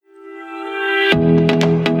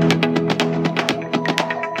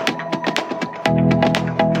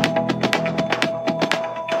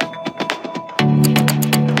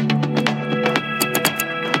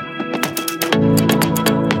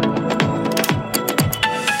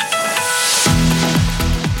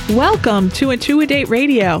Welcome to Intuidate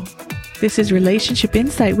Radio. This is Relationship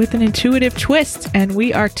Insight with an intuitive twist, and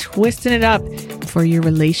we are twisting it up for your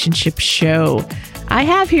relationship show. I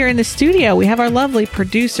have here in the studio, we have our lovely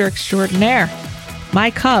producer extraordinaire, my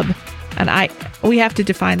cub, and we have to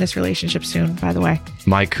define this relationship soon, by the way.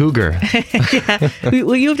 My cougar. Yeah.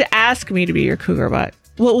 Well, you have to ask me to be your cougar, but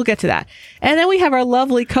we'll get to that. And then we have our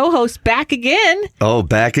lovely co-host back again. Oh,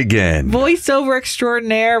 back again. Voiceover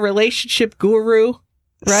extraordinaire, relationship guru.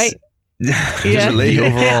 Right? Yeah. The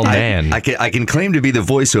overall man. I can claim to be the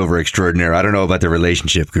voiceover extraordinaire. I don't know about the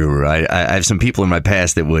relationship guru. I have some people in my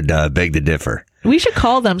past that would beg to differ. We should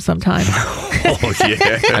call them sometime. Oh,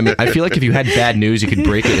 yeah. I mean, I feel like if you had bad news, you could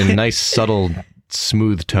break it in a nice, subtle,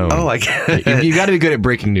 smooth tone. Oh, you got to be good at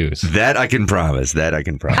breaking news. That I can promise. I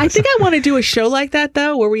think I want to do a show like that,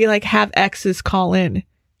 though, where we have exes call in,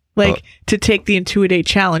 to take the Intuidate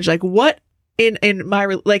challenge. What? In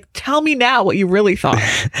my tell me now what you really thought.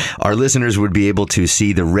 Our listeners would be able to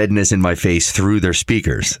see the redness in my face through their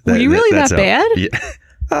speakers. Were you really that bad?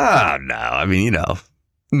 Yeah. No. I mean,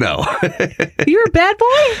 no. You're a bad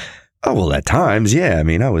boy? Oh, well, at times, yeah. I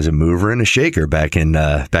mean, I was a mover and a shaker back in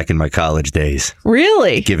my college days.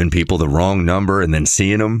 Really? Giving people the wrong number and then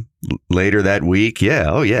seeing them later that week. Yeah.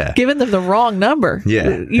 Oh, yeah. Giving them the wrong number.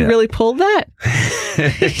 Yeah. You really pulled that?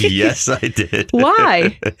 Yes, I did.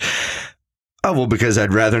 Why? Oh, well, because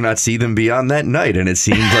I'd rather not see them beyond that night, and it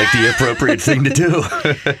seemed like the appropriate thing to do.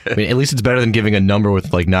 I mean, at least it's better than giving a number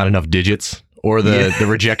with not enough digits, or the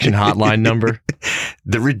rejection hotline number.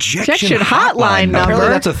 The rejection hotline number? Apparently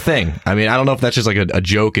that's a thing. I mean, I don't know if that's just a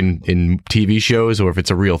joke in TV shows or if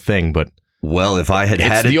it's a real thing, but... Well, if I had it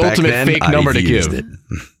the back ultimate then, fake number to give. It.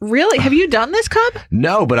 Really? Have you done this, Cub?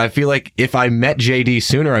 No, but I feel like if I met JD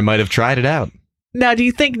sooner, I might have tried it out. Now, do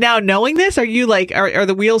you think now knowing this, are you are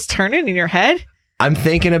the wheels turning in your head? I'm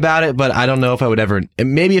thinking about it, but I don't know if I would ever.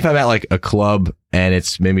 Maybe if I'm at a club and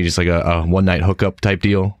it's maybe just a one-night hookup type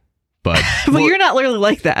deal. But you're not really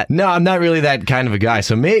like that. No, I'm not really that kind of a guy.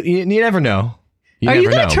 So maybe you never know. Are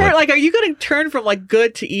you going to turn Are you going to turn from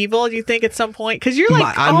good to evil? Do you think at some point? Because you're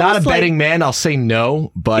I'm not a betting man. I'll say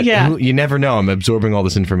no, but you never know. I'm absorbing all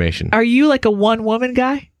this information. Are you a one-woman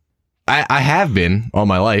guy? I have been all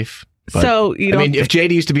my life. But, so you don't if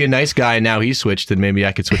JD used to be a nice guy and now he's switched, then maybe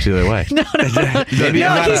I could switch the other way. No. Maybe the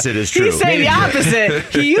opposite is true. He's saying the opposite.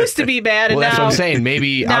 He used to be bad, and that's now what I'm saying.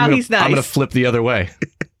 Maybe now I'm he's nice. I'm going to flip the other way.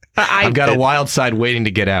 I've got a wild side waiting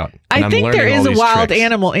to get out. I think there is a wild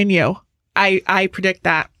animal in you. I predict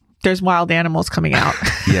that. There's wild animals coming out.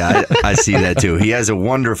 Yeah, I see that too. He has a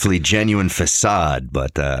wonderfully genuine facade,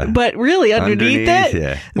 but really underneath it,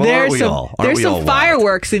 yeah. Well, there's some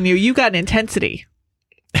fireworks in you. You got an intensity.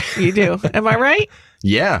 You do. Am I right?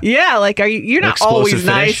 Yeah. Yeah. You're not always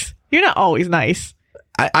nice. You're not always nice.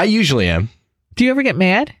 I usually am. Do you ever get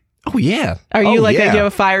mad? Oh yeah. Are you do you yeah. have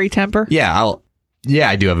a fiery temper? Yeah.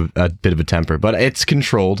 I do have a bit of a temper, but it's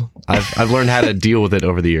controlled. I've learned how to deal with it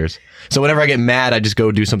over the years. So whenever I get mad, I just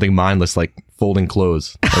go do something mindless like folding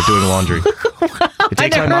clothes or doing laundry. It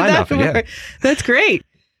takes my mind off it. Yeah. That's great.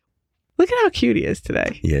 Look at how cute he is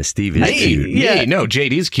today. Yeah, Steve is cute. Yeah. No,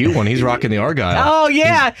 JD's cute when he's rocking the Argyle. Oh,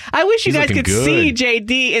 yeah. I wish you guys could good. see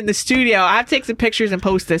JD in the studio. I have to take some pictures and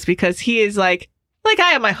post this because he is like I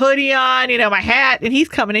have my hoodie on, my hat, and he's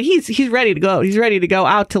coming in. He's ready to go. He's ready to go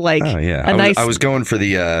out to I was going for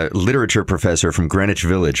the literature professor from Greenwich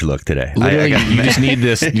Village look today. Literally, you just need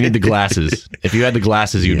this. You need the glasses. If you had the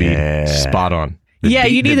glasses, you'd be spot on.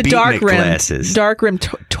 You need the dark rim. Glasses. Dark rim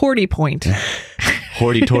torty point.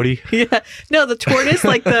 Horty-torty? Yeah. No, the tortoise,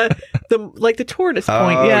 like the tortoise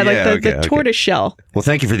point. Oh, yeah, the tortoise shell. Well,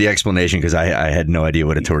 thank you for the explanation because I had no idea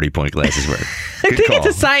what a torty point glasses were. I think it's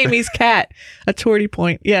a Siamese cat, a torty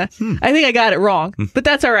point. Yeah. I think I got it wrong, but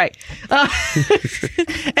that's all right.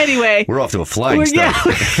 Anyway. We're off to a flying start.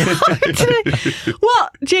 Well,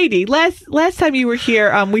 JD, last time you were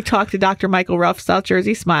here, we talked to Dr. Michael Ruff, South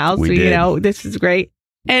Jersey Smiles. We did. This is great.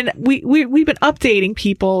 And we've been updating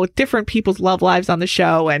people with different people's love lives on the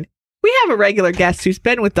show. And we have a regular guest who's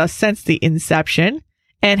been with us since the inception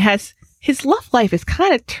and his love life has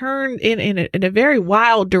kind of turned in a very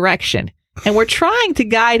wild direction. And we're trying to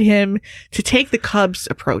guide him to take the Cubs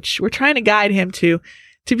approach. We're trying to guide him to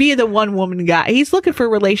be the one woman guy. He's looking for a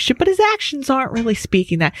relationship, but his actions aren't really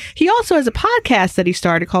speaking that. He also has a podcast that he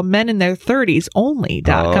started called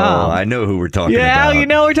menintheir30sonly.com. Oh, I know who we're talking about. Yeah, you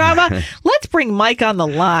know what we're talking about? Let's bring Mike on the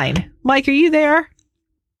line. Mike, are you there?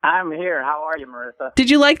 I'm here. How are you, Marissa? Did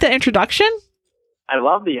you like the introduction? I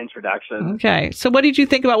love the introduction. Okay. So what did you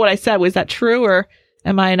think about what I said? Was that true, or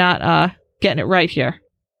am I not getting it right here?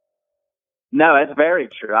 No, it's very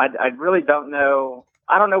true. I really don't know.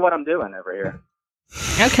 I don't know what I'm doing over here.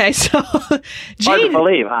 Okay. So, Hard to Gene,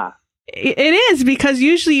 believe, huh? it is, because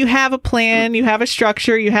usually you have a plan, you have a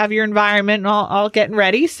structure, you have your environment and all getting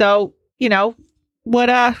ready. So,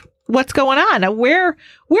 what's going on? Now, where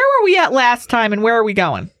were we at last time and where are we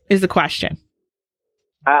going is the question.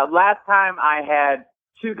 Last time I had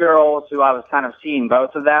two girls who I was kind of seeing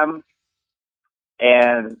both of them,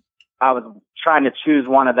 and I was trying to choose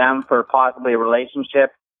one of them for possibly a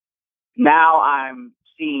relationship. Now I'm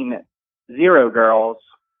seeing 0 girls,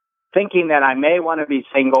 thinking that I may want to be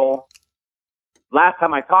single. Last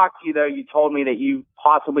time I talked to you, though, you told me that you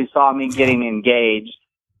possibly saw me getting engaged.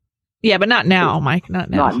 Yeah, but not now, Mike. Not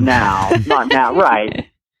now. Not now, right.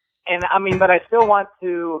 And I mean, but I still want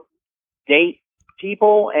to date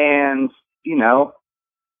people and,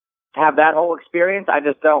 have that whole experience. I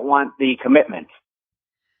just don't want the commitment.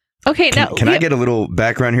 Okay, now Can I get a little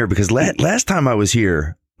background here? Because last time I was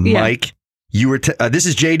here, Yeah. Mike, you were. This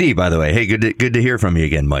is JD, by the way. Hey, good to hear from you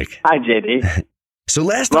again, Mike. Hi, JD. So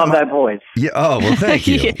last Love time, that voice. yeah. Oh well, thank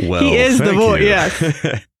you. He Well, is the thank voice, you.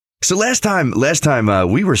 yes. So last time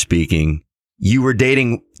we were speaking, you were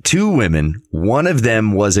dating 2 women. One of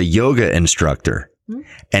them was a yoga instructor,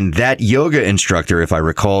 and that yoga instructor, if I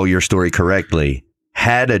recall your story correctly,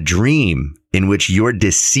 had a dream in which your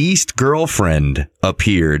deceased girlfriend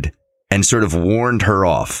appeared and sort of warned her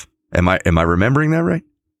off. Am I remembering that right?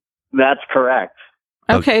 That's correct.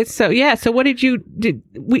 Okay, so what did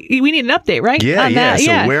we need an update, right? Yeah, On yeah. that?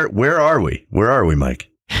 So where are we? Where are we, Mike?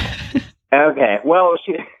 Okay. Well,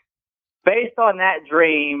 based on that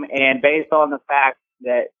dream and based on the fact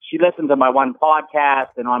that she listened to my one podcast,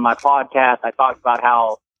 and on my podcast, I talked about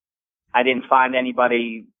how I didn't find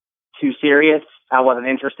anybody too serious. I wasn't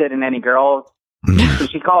interested in any girls. So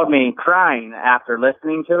she called me crying after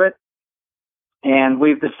listening to it. And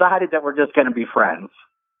we've decided that we're just going to be friends.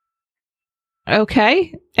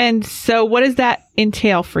 Okay, and so what does that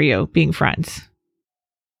entail for you, being friends?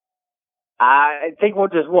 I think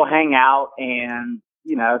we'll hang out and,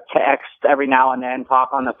 text every now and then, talk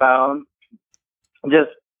on the phone.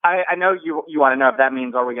 I know you want to know if that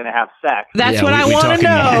means, are we going to have sex? That's what I want to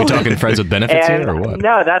know. We talking friends with benefits And here or what?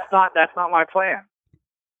 no, that's not my plan.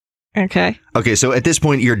 Okay. Okay, so at this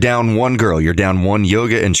point, you're down 1 girl. You're down 1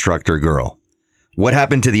 yoga instructor girl. What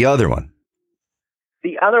happened to the other one?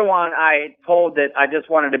 The other one, I told that I just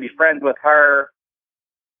wanted to be friends with her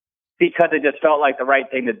because it just felt like the right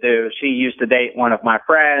thing to do. She used to date one of my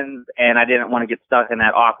friends, and I didn't want to get stuck in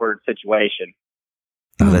that awkward situation.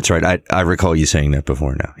 Oh, that's right. I recall you saying that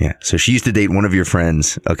before now. Yeah. So she used to date one of your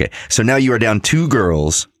friends. Okay. So now you are down 2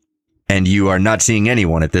 girls, and you are not seeing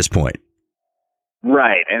anyone at this point.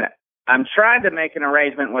 Right. And I'm trying to make an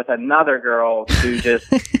arrangement with another girl to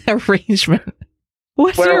just... Arrangement.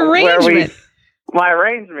 What's your arrangement? My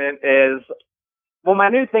arrangement is, well, my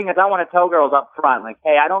new thing is I want to tell girls up front, like,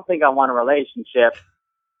 hey, I don't think I want a relationship,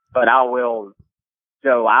 but I will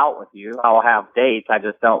go out with you. I'll have dates. I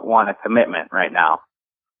just don't want a commitment right now.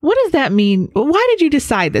 What does that mean? Why did you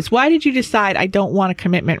decide this? Why did you decide I don't want a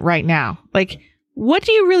commitment right now? Like, what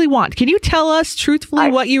do you really want? Can you tell us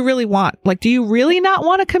truthfully what you really want? Like, do you really not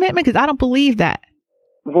want a commitment? Because I don't believe that.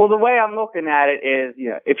 Well, the way I'm looking at it is,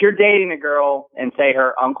 if you're dating a girl and say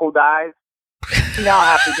her uncle dies, you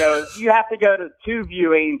have to go to 2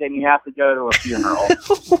 viewings and you have to go to a funeral.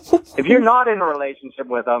 If you're not in a relationship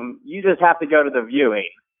with them, you just have to go to the viewing.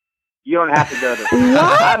 You don't have to go to the funeral.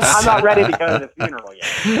 I'm not ready to go to the funeral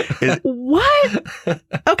yet. What?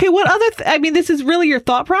 Okay, what other this is really your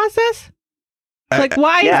thought process? Like,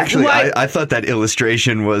 why? Actually, why? I thought that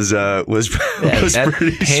illustration was That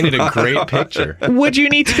pretty painted smart. a great picture. Would you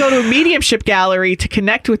need to go to a mediumship gallery to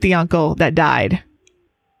connect with the uncle that died?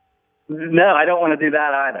 No, I don't want to do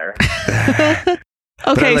that either.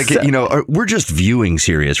 Okay, But we're just viewing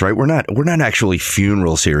serious, right? We're not actually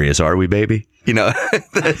funeral serious, are we, baby?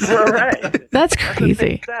 Right. that's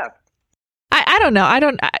crazy. I don't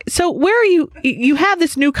know. So where are you? You have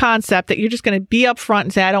this new concept that you're just going to be upfront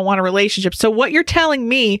and say, I don't want a relationship. So what you're telling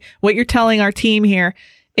me, what you're telling our team here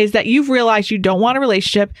is that you've realized you don't want a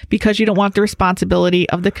relationship because you don't want the responsibility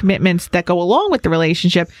of the commitments that go along with the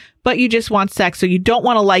relationship, but you just want sex. So you don't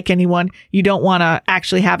want to like anyone. You don't want to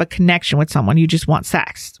actually have a connection with someone. You just want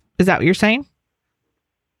sex. Is that what you're saying?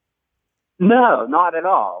 No, not at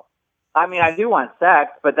all. I mean, I do want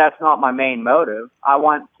sex, but that's not my main motive. I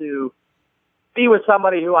want to be with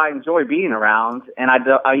somebody who I enjoy being around, and I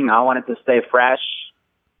want it to stay fresh.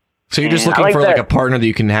 So you're just And I looking for like that. a partner that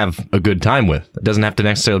you can have a good time with. It doesn't have to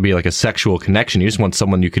necessarily be like a sexual connection. You just want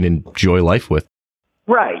someone you can enjoy life with.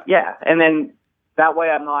 Right, yeah. And then that way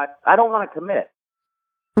I don't want to commit.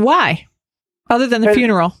 Why? Other than the Because-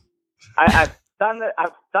 funeral. I've done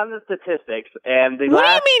the statistics, and the What do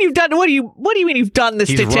you last mean you've done? What do you mean you've done the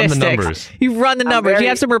He's run the statistics? numbers. You've run the I'm numbers. You very-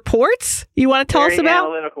 have some reports you want to tell us very about?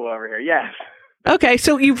 analytical over here. Yes, Okay,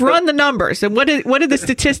 so you've run the numbers, and what did the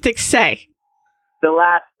statistics say? the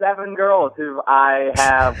last 7 girls who I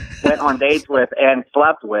have went on dates with and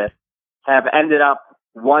slept with have ended up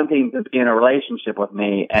wanting to be in a relationship with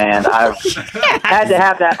me, and I've had to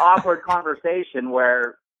have that awkward conversation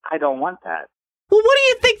where I don't want that. Well, what do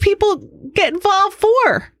you think people get involved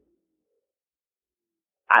for?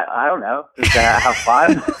 I don't know, just to have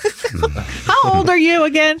fun. How old are you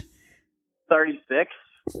again? 36.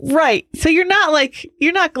 Right. So you're not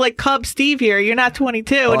like Cub Steve here. You're not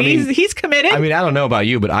 22, Well, and I mean- he's committed. I mean, I don't know about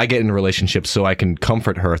you, but I get in relationships so I can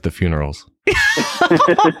comfort her at the funerals.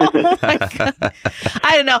 Oh my God.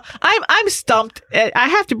 I don't know. I'm stumped. I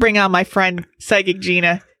have to bring on my friend Psychic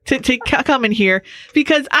Gina to come in here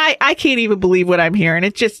because I can't even believe what I'm hearing.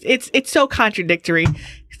 It's so contradictory.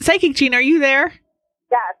 Psychic Gina, are you there?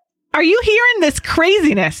 Yes. Are you hearing this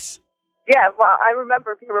craziness? Yeah, well, I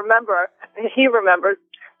remember, if you remember, he remembers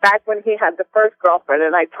back when he had the first girlfriend,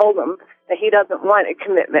 and I told him that he doesn't want a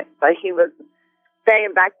commitment, but he was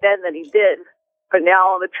saying back then that he did, but now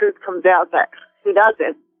all the truth comes out that he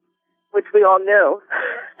doesn't, which we all knew.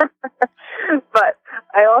 But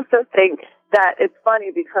I also think that it's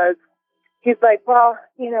funny because he's like, well,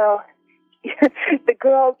 the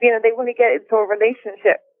girls, they want to get into a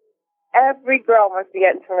relationship. Every girl wants to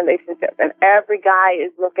get into a relationship, and every guy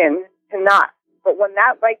is looking to not. But when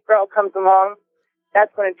that right girl comes along,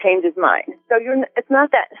 that's when it changes mind. So it's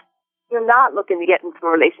not that you're not looking to get into a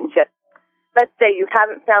relationship. Let's say you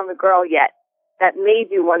haven't found the girl yet that made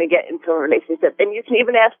you want to get into a relationship, and you can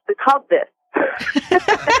even ask the Cub this.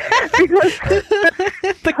 Because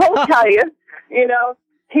he'll tell you,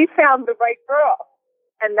 he found the right girl,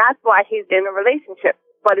 and that's why he's in a relationship.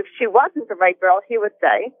 But if she wasn't the right girl, he would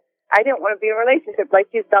say, I didn't want to be in a relationship like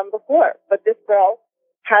he's done before, but this girl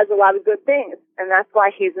has a lot of good things, and that's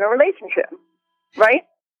why he's in a relationship, right?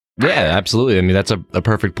 Yeah, absolutely. I mean, that's a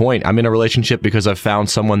perfect point. I'm in a relationship because I've found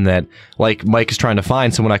someone that, like Mike is trying to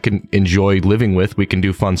find, someone I can enjoy living with. We can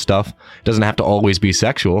do fun stuff. It doesn't have to always be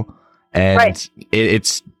sexual. And Right.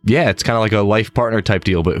 it's kind of like a life partner type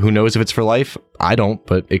deal, but who knows if it's for life? I don't,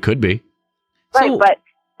 but it could be. Right, So- but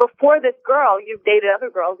before this girl, you've dated other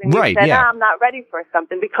girls, and you Right, said, yeah. I'm not ready for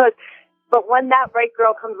something. But when that right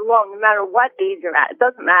girl comes along, no matter what age you're at, it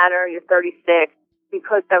doesn't matter, you're 36,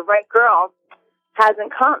 because the right girl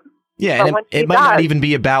hasn't come. Yeah, But and when she it might not does- even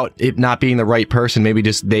be about it not being the right person. Maybe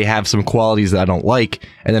just they have some qualities that I don't like,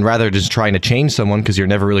 and then rather just trying to change someone, because you're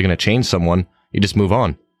never really going to change someone, you just move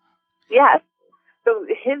on. Yes. So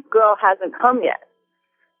his girl hasn't come yet.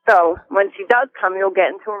 So when she does come, you'll get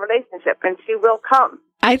into a relationship, and she will come.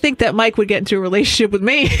 I think that Mike would get into a relationship with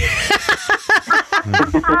me.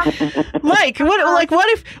 Mike, what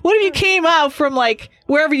if you came out from like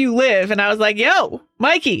wherever you live and I was like, yo,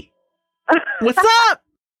 Mikey, what's up?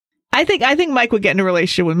 I think Mike would get in a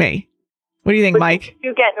relationship with me. What do you think, But Mike?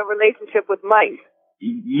 You get in a relationship with Mike.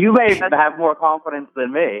 You may have more confidence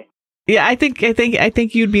than me. Yeah, I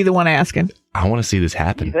think you'd be the one asking. I want to see this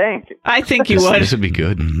You think. think? I think you This would. would be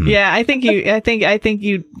good. Mhm. Yeah, I think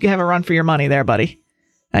you'd have a run for your money there, buddy.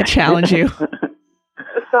 I challenge you.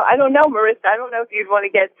 So I don't know, Marissa. I don't know if you'd want to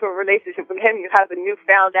get into a relationship with him. You have a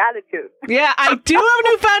newfound attitude. Yeah, I do have a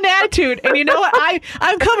newfound attitude. And you know what?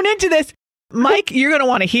 I'm coming into this. Mike, you're going to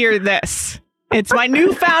want to hear this. It's my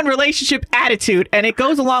newfound relationship attitude, and it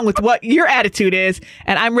goes along with what your attitude is,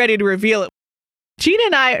 and I'm ready to reveal it. Gina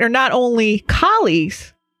and I are not only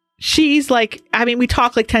colleagues, she's like, we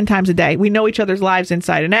talk like 10 times a day. We know each other's lives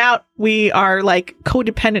inside and out. We are like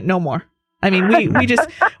codependent no more. We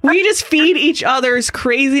just feed each other's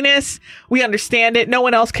craziness. We understand it. No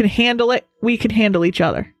one else can handle it. We can handle each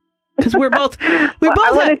other. Because we both I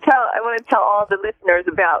want to tell all the listeners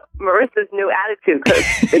about Marissa's new attitude,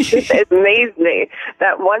 because it amazed me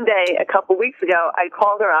that one day a couple weeks ago I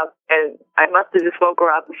called her up, and I must have just woke her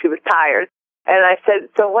up and she was tired, and I said,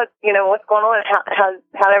 so what's going on?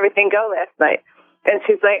 How'd everything go last night? And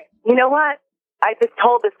she's like, you know what? I just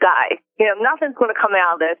told this guy, nothing's going to come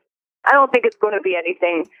out of this. I don't think it's going to be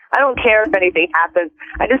anything. I don't care if anything happens.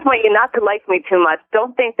 I just want you not to like me too much.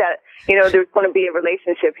 Don't think that, there's going to be a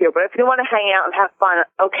relationship here. But if you want to hang out and have fun,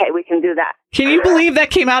 okay, we can do that. Can you believe that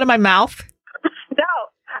came out of my mouth? No,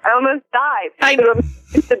 I almost died. I- It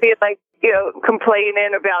used to be like,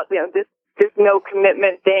 complaining about, this this no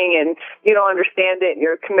commitment thing, and you don't understand it, and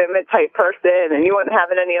you're a commitment type person, and you wouldn't have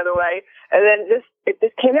it any other way. And then it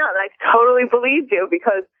just came out, and I totally believed you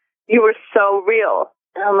because you were so real.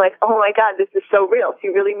 And I'm like, oh my God, this is so real. She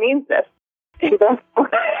really means this.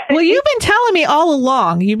 Well, you've been telling me all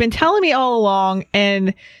along.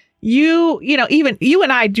 And you know, even you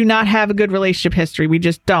and I do not have a good relationship history. We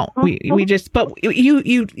just don't. We just, but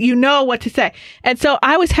you know what to say. And so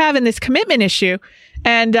I was having this commitment issue,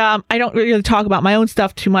 and I don't really talk about my own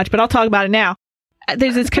stuff too much, but I'll talk about it now.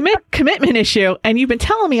 There's this commitment issue, and you've been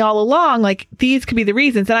telling me all along, like, these could be the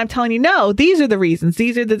reasons. And I'm telling you, no, these are the reasons.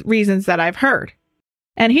 These are the reasons that I've heard.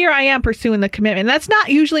 And here I am pursuing the commitment. That's not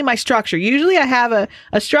usually my structure. Usually I have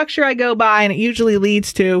a structure I go by, and it usually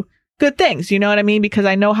leads to good things. You know what I mean? Because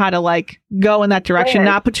I know how to like go in that direction,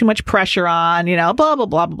 not put too much pressure on, you know, blah, blah,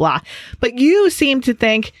 blah, blah, blah. But you seem to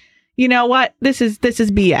think, you know what? This is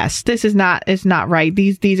BS. This is not right.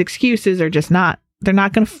 These excuses are just they're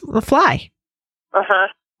not going to fly. Uh-huh.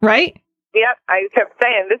 Right? Yep, I kept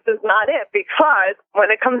saying this is not it, because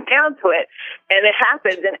when it comes down to it, and it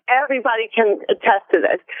happens, and everybody can attest to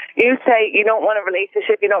this, you say you don't want a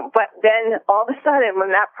relationship, but then all of a sudden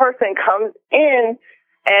when that person comes in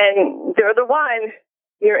and they're the one,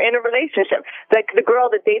 you're in a relationship. Like the girl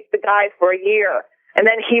that dates the guy for a year, and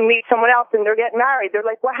then he meets someone else and they're getting married. They're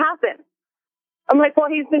like, what happened? I'm like, well,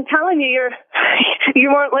 he's been telling you you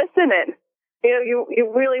weren't listening.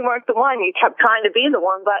 You really weren't the one. You kept trying to be the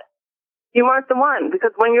one, but you weren't the one,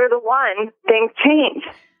 because when you're the one, things change.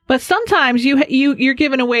 But sometimes you're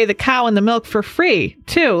giving away the cow and the milk for free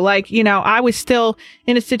too. Like, you know, I was still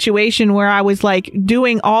in a situation where I was like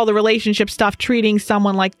doing all the relationship stuff, treating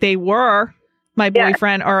someone like they were my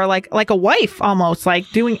boyfriend or like a wife, almost like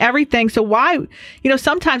doing everything. So why, you know,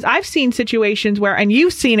 sometimes I've seen situations where, and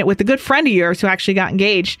you've seen it with a good friend of yours who actually got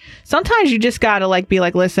engaged. Sometimes you just got to like be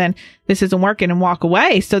like, listen, this isn't working, and walk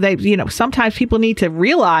away. So they, you know, sometimes people need to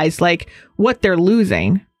realize like what they're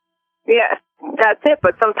losing. Yeah, that's it.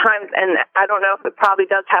 But sometimes, and I don't know if it probably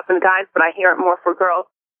does happen to guys, but I hear it more for girls.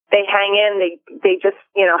 They hang in, they just,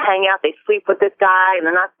 you know, hang out. They sleep with this guy, and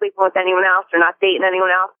they're not sleeping with anyone else. They're not dating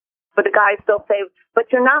anyone else. But the guys still say, but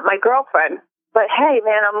you're not my girlfriend. But hey,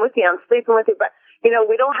 man, I'm with you. I'm sleeping with you. But, you know,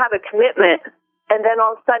 we don't have a commitment. And then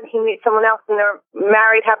all of a sudden he meets someone else and they're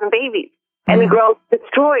married, having babies. And the girl's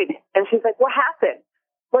destroyed. And she's like, what happened?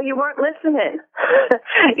 Well, you weren't listening.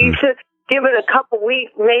 You should give it a couple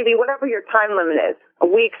weeks, maybe whatever your time limit is. A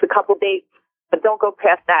week, a couple days. But don't go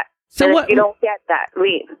past that. So and what, if you don't get that,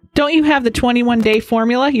 leave. Don't you have the 21-day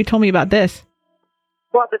formula? You told me about this.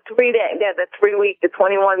 Well, the 3 day, the 3 week, the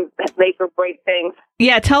 21 make or break things.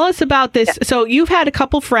 Yeah, tell us about this. Yeah. So you've had a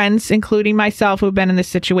couple friends, including myself, who have been in this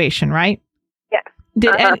situation, right?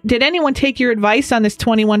 Yeah. Did anyone take your advice on this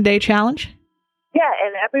 21-day challenge? Yeah,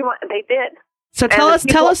 and everyone, they did. So tell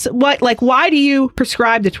us what, like, why do you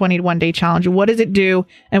prescribe the 21-day challenge? What does it do,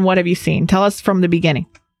 and what have you seen? Tell us from the beginning.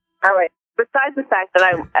 All right. Besides the fact that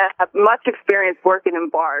I have much experience working in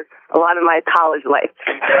bars, a lot of my college life,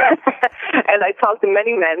 and I talked to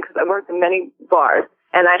many men because I worked in many bars,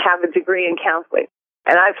 and I have a degree in counseling.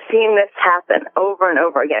 And I've seen this happen over and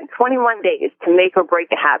over again. 21 days to make or break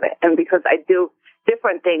a habit. And because I do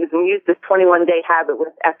different things and use this 21-day habit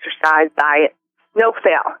with exercise, diet, no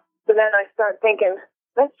fail. So then I start thinking,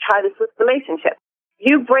 let's try this with relationship.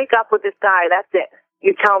 You break up with this guy, that's it.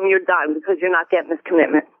 You tell him you're done because you're not getting this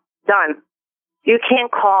commitment. Done. You can't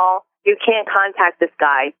call, you can't contact this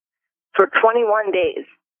guy for 21 days.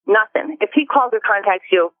 Nothing. If he calls or contacts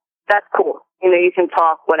you, that's cool. You know, you can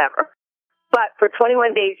talk, whatever. But for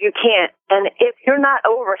 21 days, you can't. And if you're not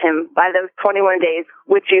over him by those 21 days,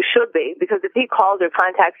 which you should be, because if he calls or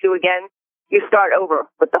contacts you again, you start over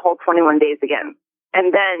with the whole 21 days again.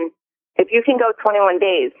 And then if you can go 21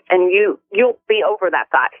 days and you'll be over that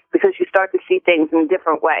guy because you start to see things in a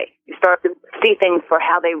different way. You start to see things for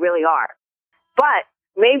how they really are. But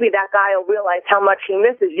maybe that guy will realize how much he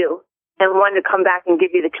misses you and want to come back and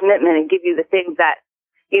give you the commitment and give you the things that,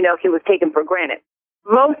 you know, he was taking for granted.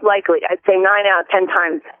 Most likely, I'd say 9 out of 10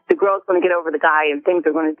 times, the girl's going to get over the guy and things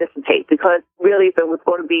are going to dissipate, because really if it was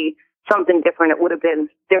going to be something different, it would have been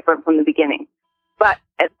different from the beginning. But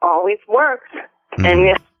it always works, and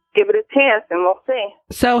you give it a chance and we'll see.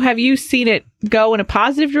 So have you seen it go in a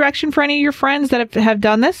positive direction for any of your friends that have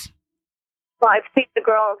done this? Well, I've seen the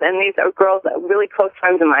girls, and these are girls, really close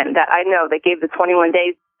friends of mine that I know that gave the 21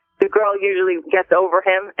 days. The girl usually gets over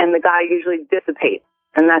him, and the guy usually dissipates,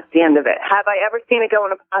 and that's the end of it. Have I ever seen it go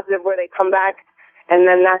in a positive where they come back, and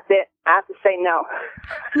then that's it? I have to say no.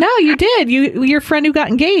 No, you did. Your friend who got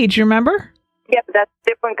engaged, remember? Yeah, but that's a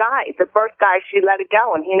different guy. The first guy, she let it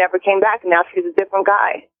go, and he never came back, and now she's a different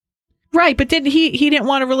guy. Right, but didn't he didn't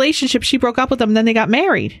want a relationship. She broke up with him, and then they got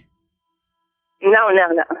married. No.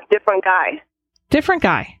 Different guy. Different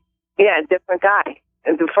guy. Yeah, different guy.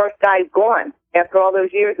 And the first guy's gone after all those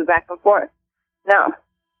years of back and forth. No.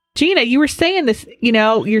 Gina, you were saying this,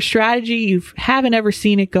 your strategy, you haven't ever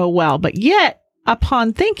seen it go well, but yet,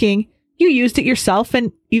 upon thinking, you used it yourself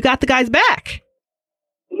and you got the guys back.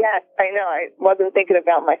 Yes, I know. I wasn't thinking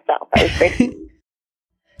about myself. I was thinking.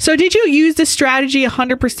 So did you use this strategy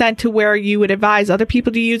 100% to where you would advise other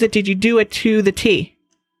people to use it? Did you do it to the T?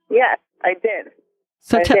 Yes, I did.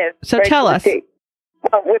 So, I did. So Right tell to the us. T.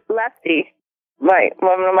 Well, with Lefty, one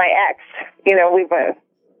of my ex, we were in a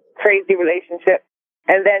crazy relationship.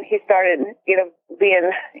 And then he started,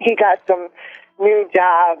 he got some new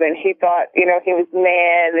job and he thought, he was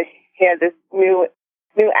mad. He had this new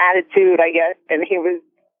attitude, I guess, and he was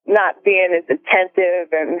not being as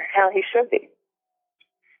attentive and how he should be.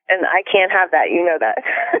 And I can't have that, you know that.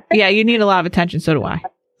 Yeah, you need a lot of attention, so do I.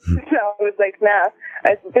 So I was like, nah,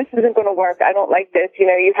 this isn't going to work. I don't like this.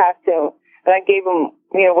 You have to. And I gave him,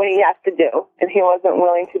 what he has to do. And he wasn't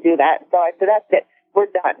willing to do that. So I said, that's it. We're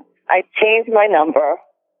done. I changed my number,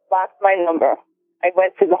 blocked my number. I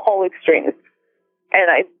went to the whole extremes. And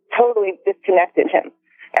I totally disconnected him.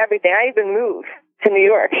 Everything. I even moved to New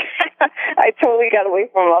York. I totally got away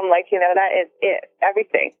from him. I'm like, that is it.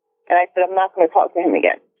 Everything. And I said, I'm not going to talk to him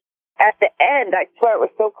again. At the end, I swear it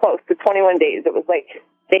was so close to 21 days. It was like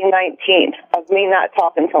day 19 of me not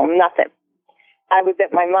talking to him, nothing. I was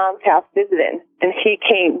at my mom's house visiting, and he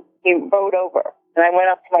came. He rode over, and I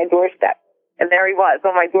went up to my doorstep, and there he was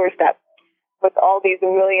on my doorstep with all these a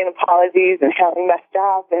million apologies and how he messed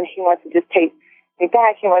up, and he wants to just take me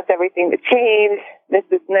back. He wants everything to change, this.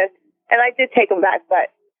 And I did take him back,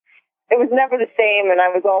 but it was never the same, and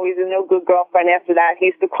I was always a no-good girlfriend after that.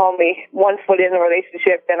 He used to call me 1 foot in the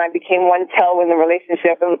relationship, then I became 1 toe in the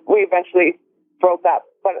relationship, and we eventually broke up.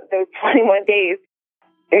 But those 21 days,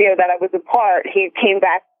 that I was apart, he came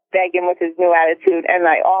back begging with his new attitude, and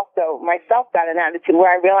I also myself got an attitude where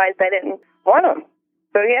I realized I didn't want him.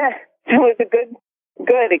 So yeah, it was a good.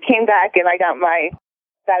 It came back, and I got my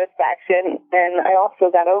satisfaction, and I also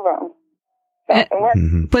got over him. So it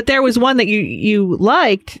worked. But there was one that you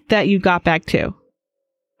liked that you got back to.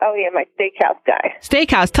 Oh yeah, my steakhouse guy.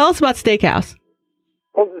 Steakhouse. Tell us about Steakhouse.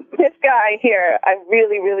 Well, this guy here, I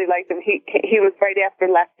really, really liked him. He was right after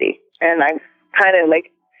Lefty, and I kind of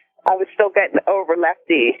I was still getting over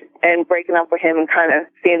Lefty and breaking up with him and kind of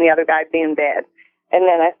seeing the other guy being bad. And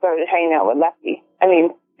then I started hanging out with Lefty.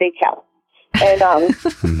 Steakhouse. And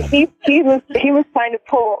he was trying to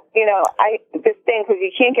pull, this thing, because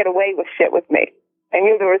you can't get away with shit with me. I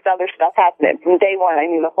knew there was other stuff happening. From day one, I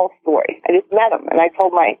knew the whole story. I just met him, and I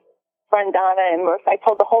told my friend Donna and Merce, I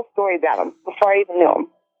told the whole story about him before I even knew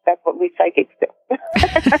him. That's what we psychics do.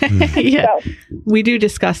 Yeah, So, we do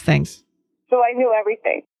discuss things. So I knew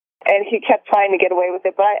everything. And he kept trying to get away with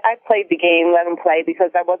it. But I played the game, let him play,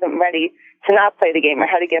 because I wasn't ready to not play the game. I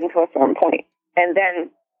had to get him to a certain point. And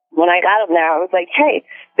then when I got him there, I was like, hey,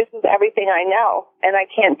 this is everything I know, and I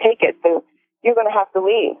can't take it. So you're going to have to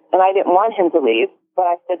leave. And I didn't want him to leave. But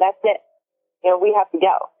I said, that's it. We have to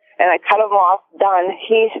go. And I cut him off, done.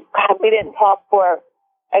 We didn't talk for,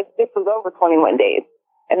 this was over 21 days.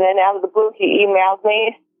 And then out of the blue, he emailed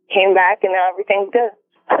me, came back, and now everything's good.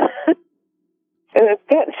 And it's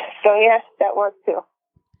good. So yeah, that worked too.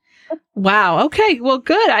 Wow. Okay. Well,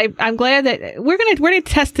 good. I'm glad that we're gonna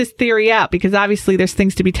test this theory out, because obviously there's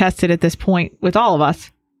things to be tested at this point with all of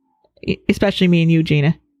us, especially me and you,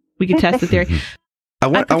 Gina. We can test the theory. I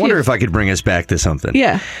wonder if I could bring us back to something.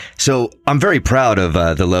 Yeah. So I'm very proud of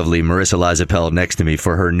the lovely Marissa Lizapel next to me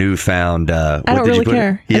for her newfound. I don't really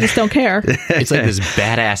care. Yeah. I just don't care. It's like this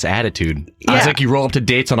badass attitude. Yeah. It's like you roll up to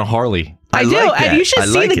dates on a Harley. I do, like that. and you should I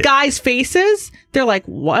see like the it. guys' faces. They're like,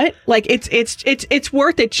 "What?" Like it's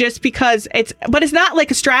worth it just because but it's not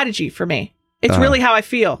like a strategy for me. It's really how I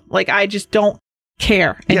feel. Like I just don't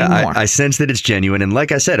care anymore. Yeah, I sense that it's genuine, and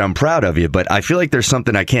like I said, I'm proud of you. But I feel like there's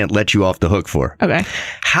something I can't let you off the hook for. Okay.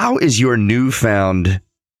 How is your newfound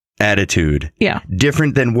attitude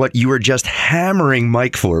different than what you were just hammering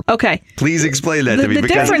Mike for? Okay. Please explain that to me. The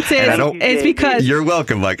difference is because you're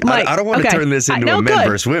welcome, Mike. Mike, I don't want to turn this into a men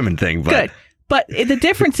versus women thing. But good. But the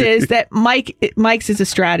difference is that Mike's is a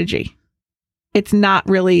strategy. It's not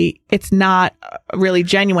really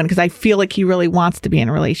genuine, because I feel like he really wants to be in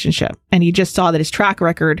a relationship, and he just saw that his track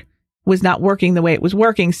record was not working the way it was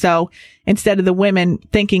working. So instead of the women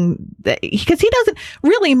thinking that, because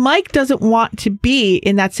Mike doesn't want to be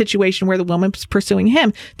in that situation where the woman's pursuing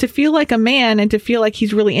him, to feel like a man and to feel like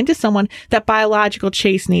he's really into someone, that biological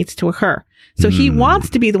chase needs to occur. So he wants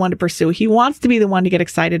to be the one to pursue. He wants to be the one to get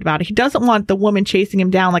excited about it. He doesn't want the woman chasing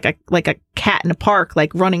him down like a cat in a park,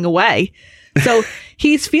 like running away. So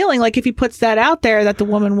he's feeling like if he puts that out there, that the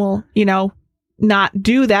woman will, not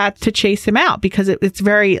do that to chase him out, because it's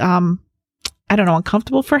very,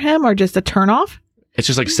 uncomfortable for him, or just a turnoff. It's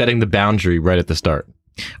just like setting the boundary right at the start.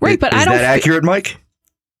 Right, but is that accurate, Mike?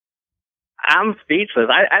 I'm speechless.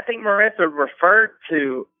 I think Marissa referred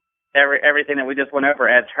to everything that we just went over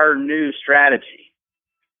as her new strategy.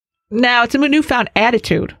 No, it's a newfound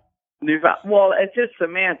attitude. Well, it's just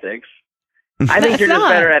semantics. I think you're just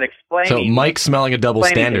better at explaining. So Mike's smelling a double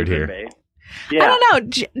standard here. Yeah. I don't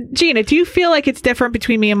know, Gina. Do you feel like it's different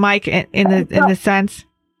between me and Mike in the sense?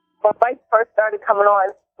 When Mike first started coming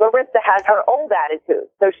on, Marissa had her old attitude,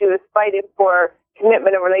 so she was fighting for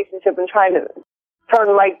commitment and relationship and trying to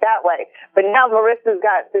turn Mike that way. But now Marissa's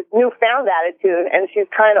got this newfound attitude, and she's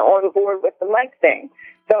kind of on board with the Mike thing.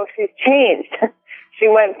 So she's changed. She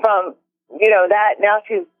went from that, now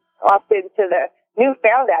she's off into the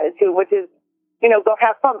newfound attitude, which is, go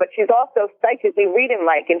have fun. But she's also psychically reading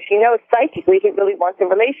Mike, and she knows psychically he really wants a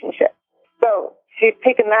relationship. So she's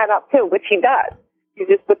picking that up too, which he does. He's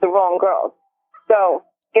just with the wrong girls. So,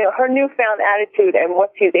 her newfound attitude and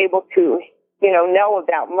what she's able to, know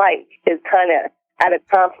about Mike is kind of at a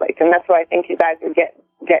conflict. And that's what I think you guys are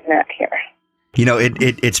getting at here.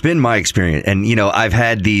 It's been my experience. And, I've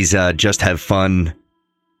had these just have fun,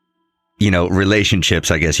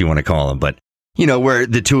 relationships, I guess you want to call them. But where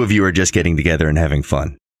the two of you are just getting together and having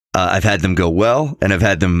fun. I've had them go well, and I've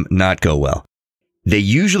had them not go well. They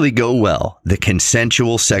usually go well, the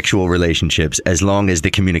consensual sexual relationships, as long as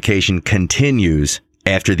the communication continues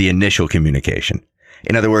after the initial communication.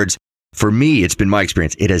 In other words, for me, it's been my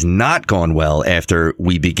experience. It has not gone well after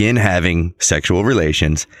we begin having sexual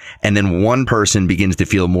relations, and then one person begins to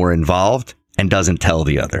feel more involved and doesn't tell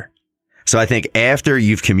the other. So I think after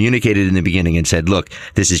you've communicated in the beginning and said, look,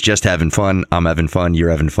 this is just having fun. I'm having fun.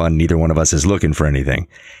 You're having fun. Neither one of us is looking for anything.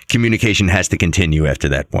 Communication has to continue after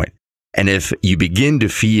that point. And if you begin to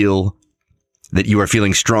feel that you are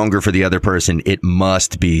feeling stronger for the other person, it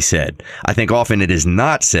must be said. I think often it is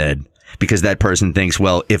not said because that person thinks,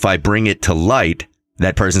 well, if I bring it to light,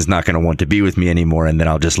 that person's not going to want to be with me anymore, and then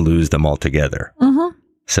I'll just lose them altogether. Mm-hmm.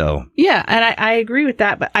 So yeah, and I agree with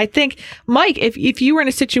that. But I think, Mike, if you were in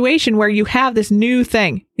a situation where you have this new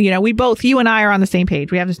thing, you and I are on the same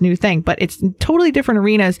page. We have this new thing, but it's in totally different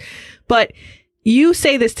arenas. But you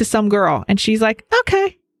say this to some girl, and she's like,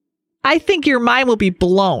 okay. I think your mind will be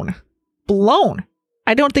blown. Blown.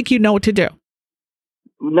 I don't think you know what to do.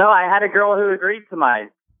 No, I had a girl who agreed to my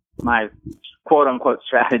quote unquote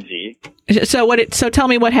strategy. So tell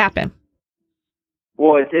me what happened.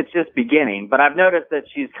 Well, it's just beginning, but I've noticed that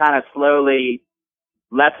she's kind of slowly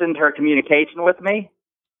lessened her communication with me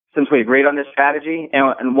since we agreed on this strategy.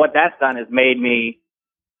 And what that's done is made me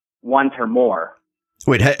want her more.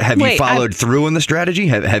 Wait, have you followed through on the strategy?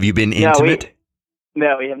 Have you been intimate?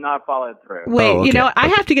 No, we have not followed through. Wait, okay. I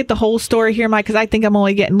have to get the whole story here, Mike, because I think I'm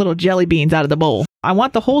only getting little jelly beans out of the bowl. I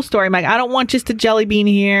want the whole story, Mike. I don't want just a jelly bean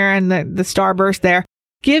here and the starburst there.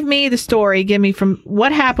 Give me the story. Give me from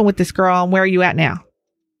what happened with this girl and where are you at now?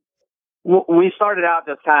 Well, we started out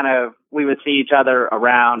just kind of, we would see each other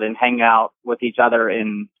around and hang out with each other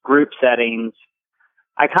in group settings.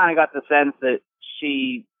 I kind of got the sense that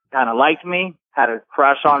she kind of liked me, had a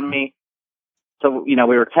crush on me. So, we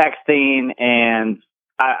were texting, and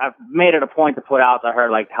I've made it a point to put out to her,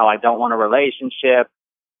 like, how I don't want a relationship.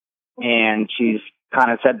 And she's kind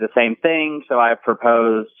of said the same thing. So I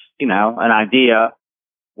proposed, an idea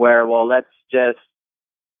where, well, let's just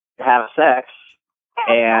have sex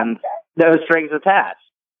and no strings attached.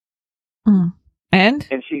 Mm.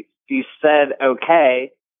 And she said, okay.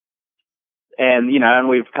 And, and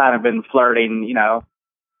we've kind of been flirting,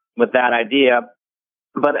 with that idea.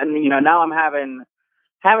 But, now I'm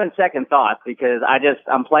having second thoughts because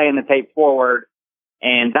I'm playing the tape forward,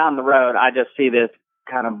 and down the road, I just see this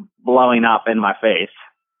kind of blowing up in my face.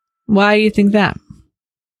 Why do you think that?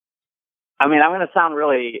 I mean, I'm going to sound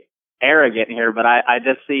really arrogant here, but I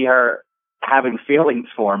just see her having feelings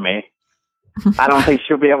for me. I don't think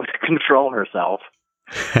she'll be able to control herself.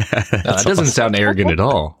 That doesn't sound arrogant at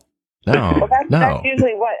all. No, well, that's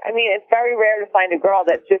usually it's very rare to find a girl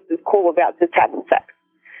that's just as cool about just having sex.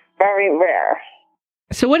 Very rare.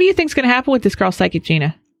 So what do you think's going to happen with this girl, Psychic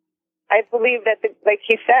Gina? I believe that, like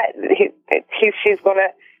he said,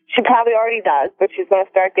 she probably already does, but she's going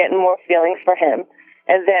to start getting more feelings for him.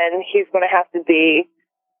 And then he's going to have to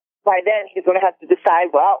by then he's going to have to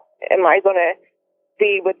decide, well, am I going to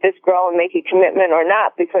be with this girl and make a commitment or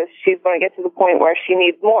not? Because she's going to get to the point where she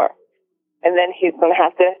needs more. And then he's going to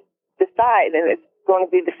have to decide, and it's going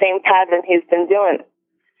to be the same pattern he's been doing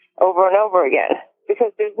over and over again.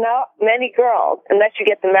 Because there's not many girls, unless you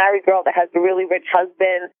get the married girl that has a really rich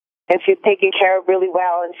husband and she's taken care of really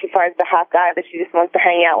well and she finds the hot guy that she just wants to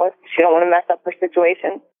hang out with. She don't want to mess up her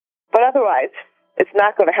situation. But otherwise, it's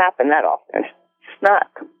not going to happen that often. It's not.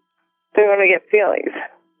 They're going to get feelings.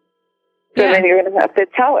 So then you're going to have to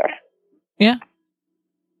tell her. Yeah.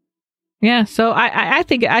 Yeah. So I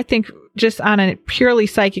think just on a purely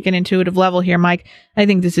psychic and intuitive level here, Mike, I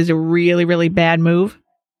think this is a really, really bad move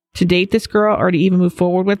to date this girl or to even move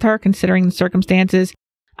forward with her, considering the circumstances.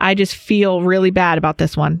 I just feel really bad about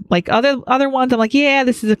this one. Like other ones, I'm like, yeah,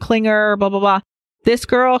 this is a clinger, blah, blah, blah. This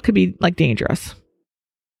girl could be like dangerous.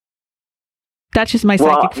 That's just my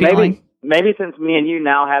psychic feeling. Maybe since me and you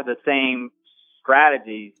now have the same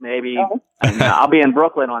strategies, maybe I'll be in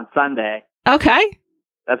Brooklyn on Sunday. Okay.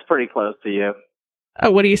 That's pretty close to you.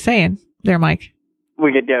 Oh, what are you saying there, Mike?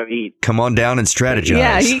 We could go eat. Come on down and strategize.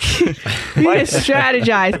 Yeah, you can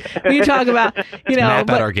strategize. You talk about, map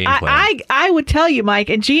out our game plan. I would tell you, Mike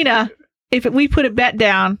and Gina, if we put a bet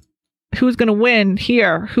down, who's going to win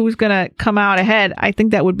here, who's going to come out ahead, I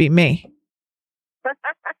think that would be me.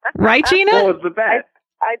 Right, Gina? What was the bet?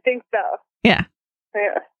 I think so. Yeah.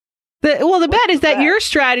 Yeah. The bet is that your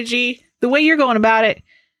strategy, the way you're going about it,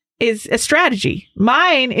 is a strategy.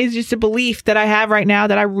 Mine is just a belief that I have right now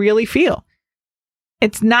that I really feel.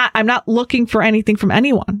 I'm not looking for anything from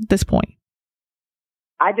anyone at this point.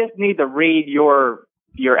 I just need to read your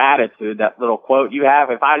attitude, that little quote you have.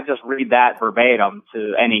 If I just read that verbatim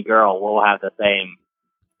to any girl, we'll have the same.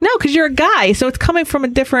 No, because you're a guy, so it's coming from a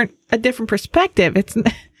different perspective.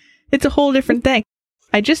 It's a whole different thing.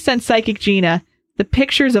 I just sent Psychic Gina the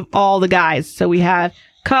pictures of all the guys. So we have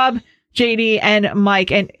Cub, JD, and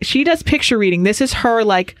Mike, and she does picture reading. This is her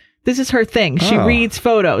thing. She reads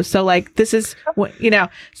photos. So this is what,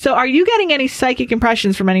 So are you getting any psychic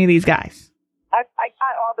impressions from any of these guys? I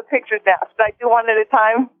got all the pictures now. Should I do one at a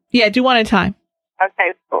time? Yeah, do one at a time.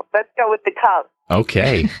 Okay, so let's go with the Cub.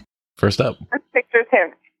 Okay. First up. This picture's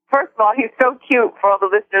him. First of all, he's so cute. For all the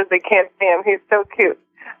listeners that can't see him, he's so cute.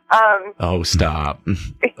 Oh, stop.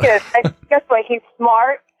 Yes, guess what? He's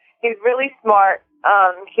smart. He's really smart.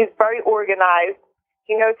 He's very organized.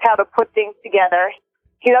 He knows how to put things together.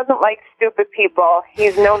 He doesn't like stupid people.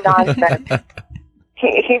 He's no nonsense.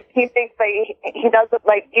 he thinks he doesn't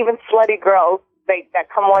like even slutty girls that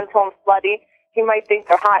come on to him slutty. He might think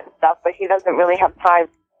they're hot and stuff, but he doesn't really have time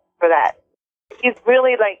for that. He's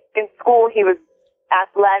really in school. He was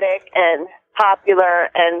athletic and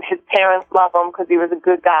popular, and his parents love him because he was a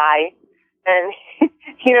good guy. And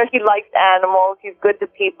he likes animals. He's good to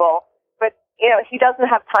people, but he doesn't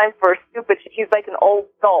have time for stupid. He's like an old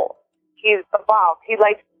soul. He's evolved. He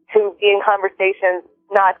likes to be in conversations,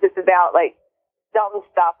 not just about dumb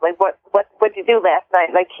stuff, like what'd you do last night?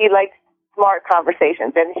 He likes smart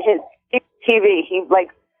conversations, and his TV, he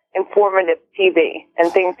likes informative TV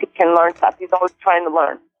and things he can learn stuff. He's always trying to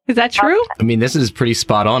learn. Is that true? I mean, this is pretty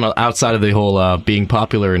spot on outside of the whole being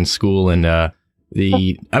popular in school and I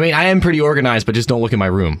am pretty organized, but just don't look in my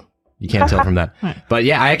room. You can't tell from that. But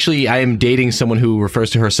yeah, I am dating someone who refers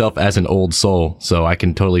to herself as an old soul, so I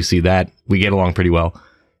can totally see that. We get along pretty well.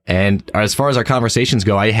 And as far as our conversations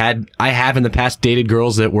go, I have in the past dated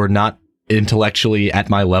girls that were not intellectually at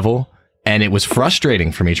my level, and it was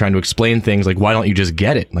frustrating for me trying to explain things like, why don't you just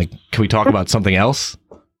get it? Can we talk about something else?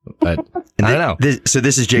 But I don't know. This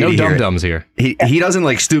is JD. No dum-dums here. He doesn't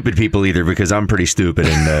like stupid people either, because I'm pretty stupid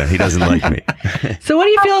and he doesn't like me. So what do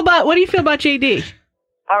you feel about JD?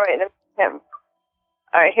 All right, that's him.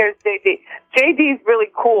 All right, here's JD. JD's really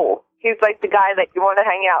cool. He's like the guy that you want to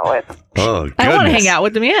hang out with. Oh, goodness. I want to hang out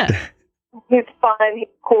with him, yeah. He's fun. He's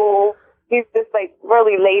cool. He's just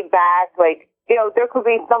really laid back. There could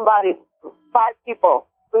be 5 people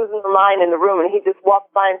losing the line in the room, and he just walks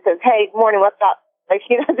by and says, "Hey, good morning, what's up?"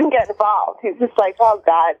 He doesn't get involved. He's just oh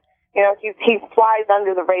God, he flies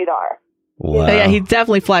under the radar. Wow. Yeah, he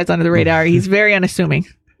definitely flies under the radar. He's very unassuming,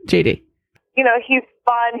 JD. He's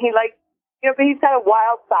fun. He but he's got a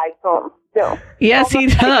wild side to him too. Yes, he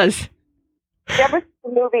does. You ever see the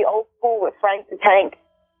movie Old School with Frank the Tank?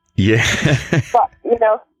 Yeah. But,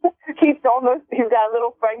 he's got a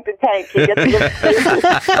little Frank the Tank. He gets a little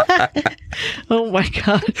Oh my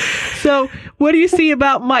God. So what do you see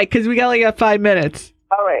about Mike? Because we only got 5 minutes.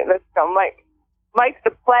 All right, let's go. Mike's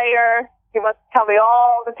a player. He wants to tell me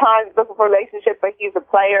all the time he's looking for a relationship, but he's a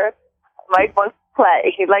player. Mike wants to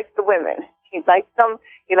play. He likes the women. He likes them.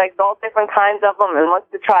 He likes all different kinds of them and wants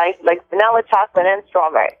to try. He likes vanilla, chocolate, and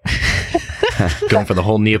strawberry. Going for the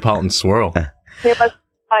whole Neapolitan swirl. He must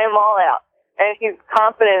try them all out. And he's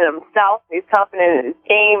confident in himself. He's confident in his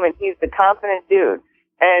game, and he's a confident dude.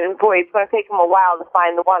 And boy, it's going to take him a while to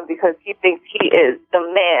find the one because he thinks he is the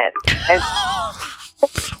man. And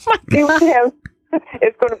him,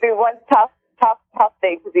 it's going to be one tough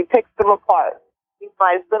thing because he picks them apart. He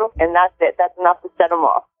finds little, and that's it. That's enough to set him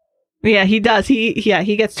off. Yeah, he does. He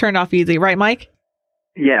gets turned off easily, right, Mike?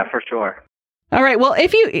 Yeah, for sure. All right. Well,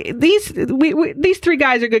 if you these three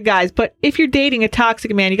guys are good guys, but if you're dating a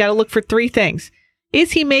toxic man, you got to look for three things.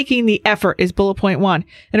 Is he making the effort? Is bullet point one.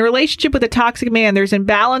 In a relationship with a toxic man, there's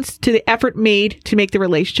imbalance to the effort made to make the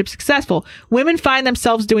relationship successful. Women find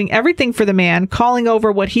themselves doing everything for the man, calling over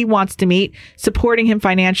what he wants to meet, supporting him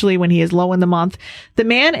financially when he is low in the month. The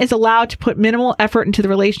man is allowed to put minimal effort into the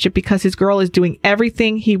relationship because his girl is doing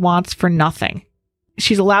everything he wants for nothing.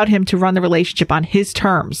 She's allowed him to run the relationship on his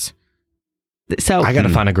terms. So I got to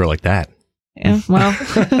find a girl like that. Yeah, well.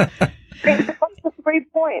 What's the 3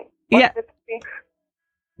 points? Yeah.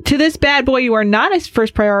 To this bad boy, you are not his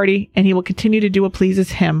first priority, and he will continue to do what pleases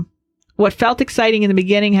him. What felt exciting in the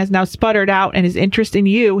beginning has now sputtered out, and his interest in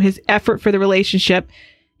you, his effort for the relationship,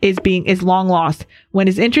 is long lost. When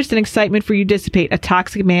his interest and excitement for you dissipate, a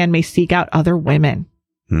toxic man may seek out other women.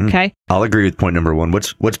 Okay. I'll agree with point number one.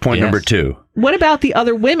 What's point number two? What about the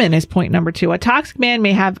other women is point number two. A toxic man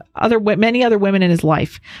may have many other women in his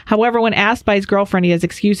life. However, when asked by his girlfriend, he has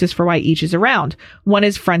excuses for why each is around. One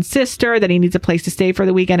is friend's sister, that he needs a place to stay for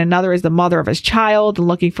the weekend. Another is the mother of his child and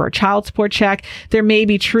looking for a child support check. There may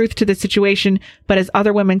be truth to the situation, but as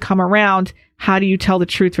other women come around, how do you tell the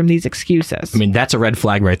truth from these excuses? I mean, that's a red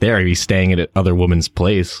flag right there. He's staying at other woman's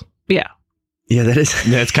place. Yeah. Yeah, that is.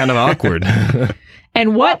 That's kind of awkward.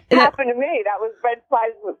 And what happened to me? That was red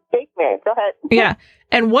flags with fake man. Go ahead. Yeah.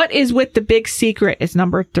 And what is with the big secret is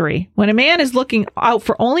number 3. When a man is looking out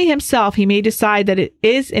for only himself, he may decide that it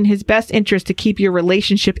is in his best interest to keep your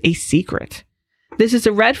relationship a secret. This is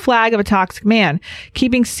a red flag of a toxic man.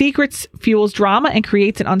 Keeping secrets fuels drama and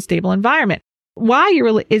creates an unstable environment. Why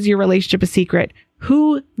is your relationship a secret?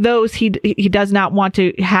 Who those he does not want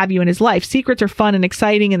to have you in his life. Secrets are fun and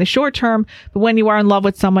exciting in the short term, but when you are in love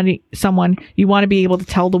with someone, you want to be able to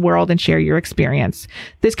tell the world and share your experience.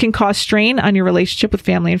 This can cause strain on your relationship with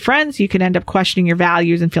family and friends. You can end up questioning your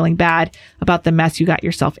values and feeling bad about the mess you got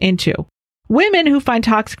yourself into. Women who find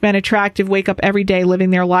toxic men attractive wake up every day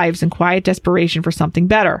living their lives in quiet desperation for something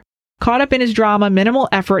better. Caught up in his drama, minimal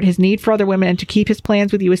effort, his need for other women, and to keep his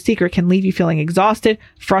plans with you a secret can leave you feeling exhausted,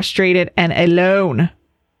 frustrated, and alone.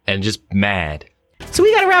 And just mad. So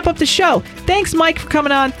we got to wrap up the show. Thanks, Mike, for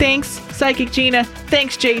coming on. Thanks, Psychic Gina.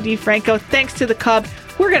 Thanks, JD Franco. Thanks to the Cub.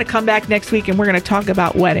 We're going to come back next week, and we're going to talk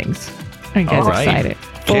about weddings. Are you guys excited?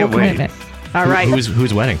 Full Can't wait. commitment. All right.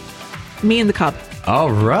 Who's wedding? Me and the Cub. All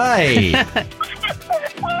right.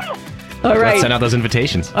 All right. Let's send out those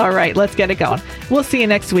invitations. All right. Let's get it going. We'll see you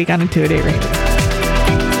next week on Intuitive Radio.